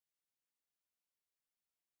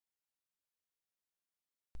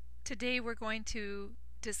Today we're going to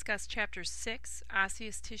discuss Chapter 6,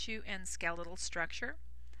 Osseous Tissue and Skeletal Structure.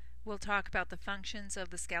 We'll talk about the functions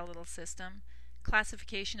of the skeletal system,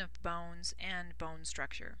 classification of bones, and bone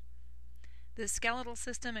structure. The skeletal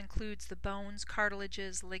system includes the bones,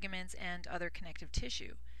 cartilages, ligaments, and other connective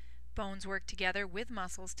tissue. Bones work together with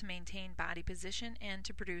muscles to maintain body position and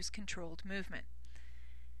to produce controlled movement.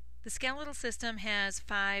 The skeletal system has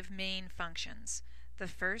 5 main functions. The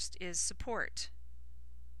first is support.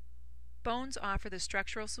 Bones offer the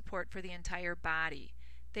structural support for the entire body.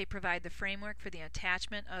 They provide the framework for the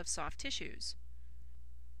attachment of soft tissues.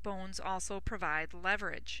 Bones also provide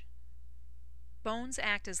leverage. Bones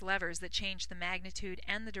act as levers that change the magnitude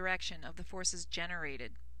and the direction of the forces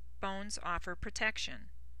generated. Bones offer protection.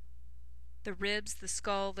 The ribs, the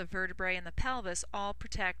skull, the vertebrae, and the pelvis all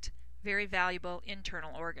protect very valuable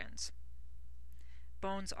internal organs.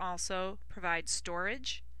 Bones also provide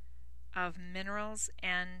storage of minerals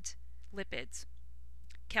and lipids.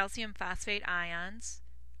 Calcium phosphate ions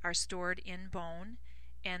are stored in bone,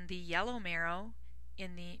 and the yellow marrow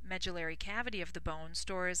in the medullary cavity of the bone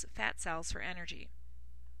stores fat cells for energy.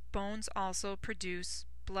 Bones also produce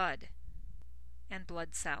blood and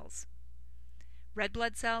blood cells. Red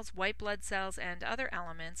blood cells, white blood cells, and other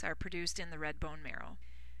elements are produced in the red bone marrow.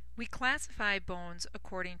 We classify bones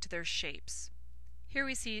according to their shapes. Here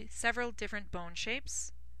we see several different bone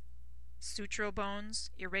shapes: sutural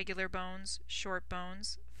bones, irregular bones, short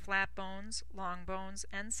bones, flat bones, long bones,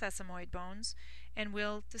 and sesamoid bones, and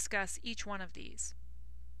we'll discuss each one of these.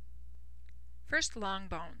 First, long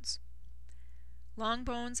bones. Long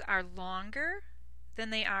bones are longer than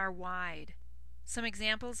they are wide. Some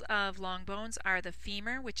examples of long bones are the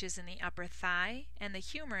femur, which is in the upper thigh, and the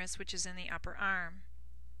humerus, which is in the upper arm.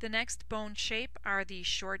 The next bone shape are the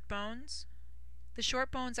short bones. The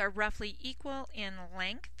short bones are roughly equal in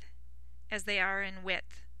length as they are in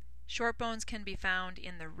width. Short bones can be found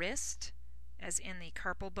in the wrist, as in the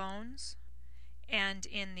carpal bones, and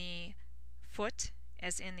in the foot,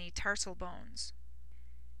 as in the tarsal bones.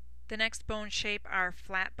 The next bone shape are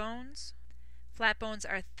flat bones. Flat bones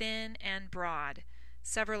are thin and broad.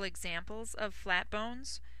 Several examples of flat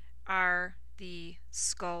bones are the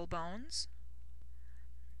skull bones,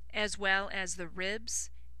 as well as the ribs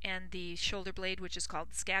and the shoulder blade, which is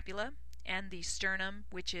called the scapula, and the sternum,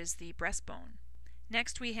 which is the breastbone.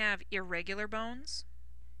 Next we have irregular bones.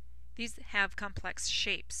 These have complex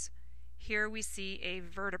shapes. Here we see a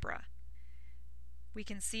vertebra. We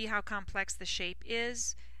can see how complex the shape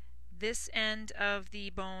is. This end of the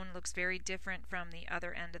bone looks very different from the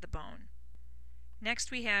other end of the bone.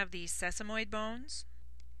 Next we have the sesamoid bones.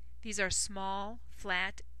 These are small,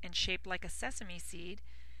 flat, and shaped like a sesame seed.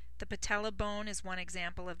 The patella bone is one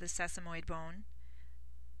example of the sesamoid bone.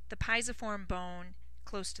 The pisiform bone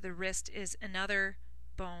close to the wrist is another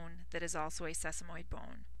bone that is also a sesamoid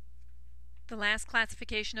bone. The last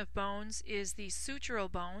classification of bones is the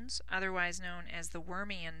sutural bones, otherwise known as the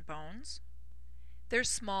Wormian bones. They're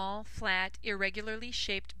small, flat, irregularly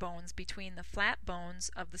shaped bones between the flat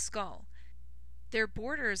bones of the skull. Their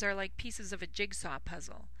borders are like pieces of a jigsaw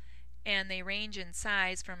puzzle, and they range in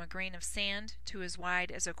size from a grain of sand to as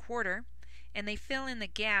wide as a quarter, and they fill in the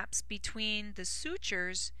gaps between the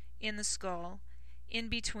sutures in the skull, in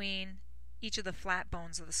between each of the flat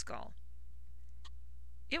bones of the skull.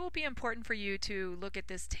 It will be important for you to look at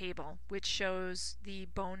this table, which shows the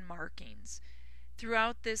bone markings.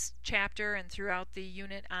 Throughout this chapter and throughout the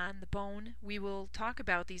unit on the bone, we will talk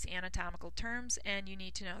about these anatomical terms, and you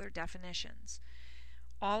need to know their definitions.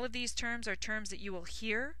 All of these terms are terms that you will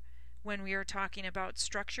hear when we are talking about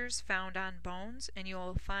structures found on bones, and you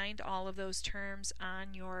will find all of those terms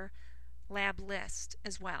on your lab list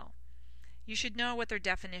as well. You should know what their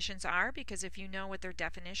definitions are, because if you know what their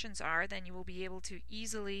definitions are, then you will be able to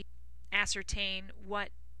easily ascertain what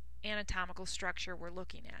anatomical structure we're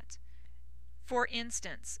looking at. For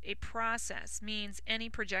instance, a process means any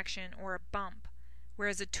projection or a bump,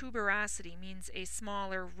 whereas a tuberosity means a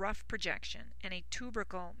smaller, rough projection, and a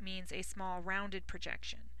tubercle means a small, rounded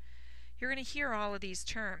projection. You're going to hear all of these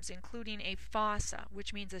terms, including a fossa,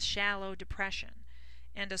 which means a shallow depression,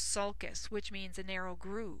 and a sulcus, which means a narrow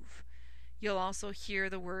groove. You'll also hear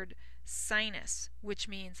the word sinus, which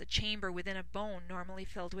means a chamber within a bone normally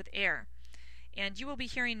filled with air. And you will be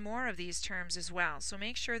hearing more of these terms as well, so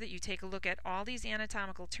make sure that you take a look at all these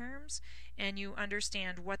anatomical terms and you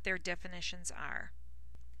understand what their definitions are.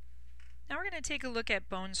 Now we're going to take a look at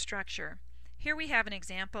bone structure. Here we have an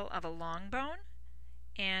example of a long bone,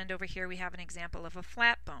 and over here we have an example of a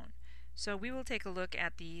flat bone. So we will take a look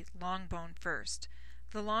at the long bone first.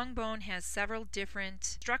 The long bone has several different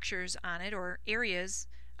structures on it, or areas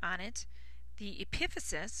on it, The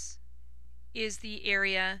epiphysis is the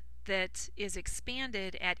area that is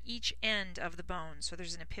expanded at each end of the bone. So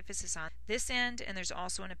there's an epiphysis on this end, and there's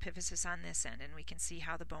also an epiphysis on this end, and we can see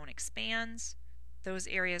how the bone expands. Those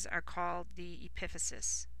areas are called the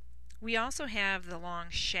epiphysis. We also have the long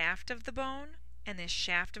shaft of the bone, and this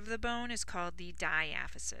shaft of the bone is called the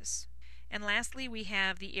diaphysis. And lastly, we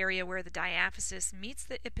have the area where the diaphysis meets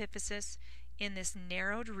the epiphysis in this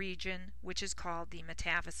narrowed region, which is called the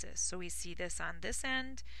metaphysis. So we see this on this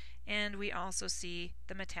end, and we also see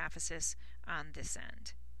the metaphysis on this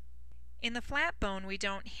end. In the flat bone, we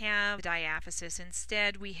don't have diaphysis.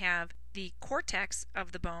 Instead, we have the cortex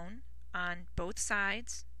of the bone on both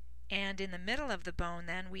sides, and in the middle of the bone,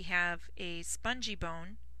 then, we have a spongy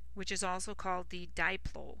bone, which is also called the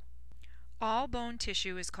diplole. All bone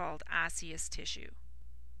tissue is called osseous tissue.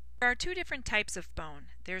 There are two different types of bone.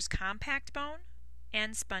 There's compact bone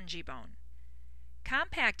and spongy bone.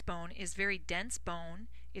 Compact bone is very dense bone.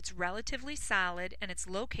 It's relatively solid, and it's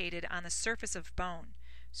located on the surface of bone.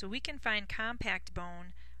 So we can find compact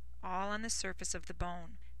bone all on the surface of the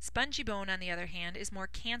bone. Spongy bone, on the other hand, is more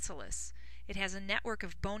cancellous. It has a network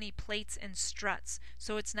of bony plates and struts,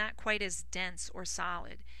 so it's not quite as dense or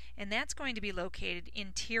solid, and that's going to be located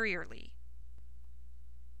interiorly.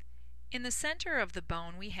 In the center of the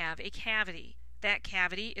bone, we have a cavity. That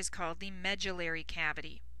cavity is called the medullary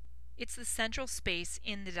cavity. It's the central space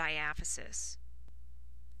in the diaphysis.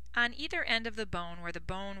 On either end of the bone, where the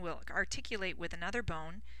bone will articulate with another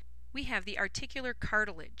bone, we have the articular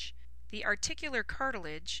cartilage. The articular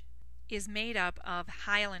cartilage is made up of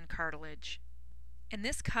hyaline cartilage, and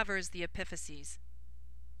this covers the epiphyses.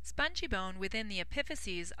 Spongy bone within the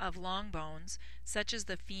epiphyses of long bones, such as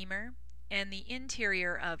the femur, and the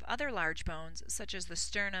interior of other large bones, such as the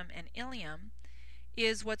sternum and ilium,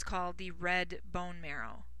 is what's called the red bone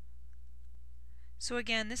marrow. So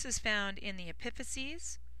again, this is found in the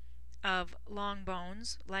epiphyses of long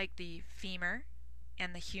bones like the femur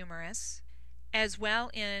and the humerus, as well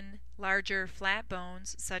in larger flat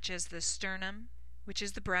bones such as the sternum, which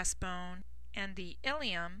is the breastbone, and the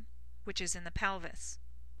ilium, which is in the pelvis.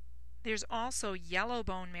 There's also yellow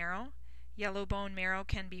bone marrow. Yellow bone marrow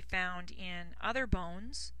can be found in other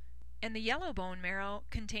bones, and the yellow bone marrow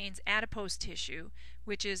contains adipose tissue,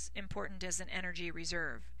 which is important as an energy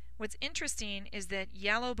reserve. What's interesting is that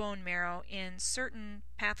yellow bone marrow in certain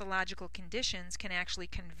pathological conditions can actually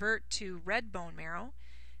convert to red bone marrow,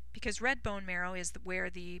 because red bone marrow is where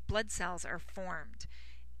the blood cells are formed.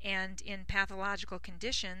 And in pathological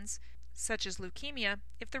conditions, such as leukemia,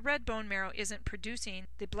 if the red bone marrow isn't producing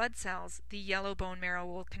the blood cells, the yellow bone marrow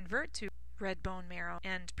will convert to red bone marrow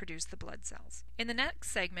and produce the blood cells. In the next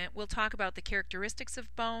segment, we'll talk about the characteristics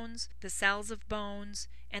of bones, the cells of bones,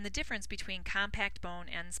 and the difference between compact bone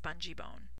and spongy bone.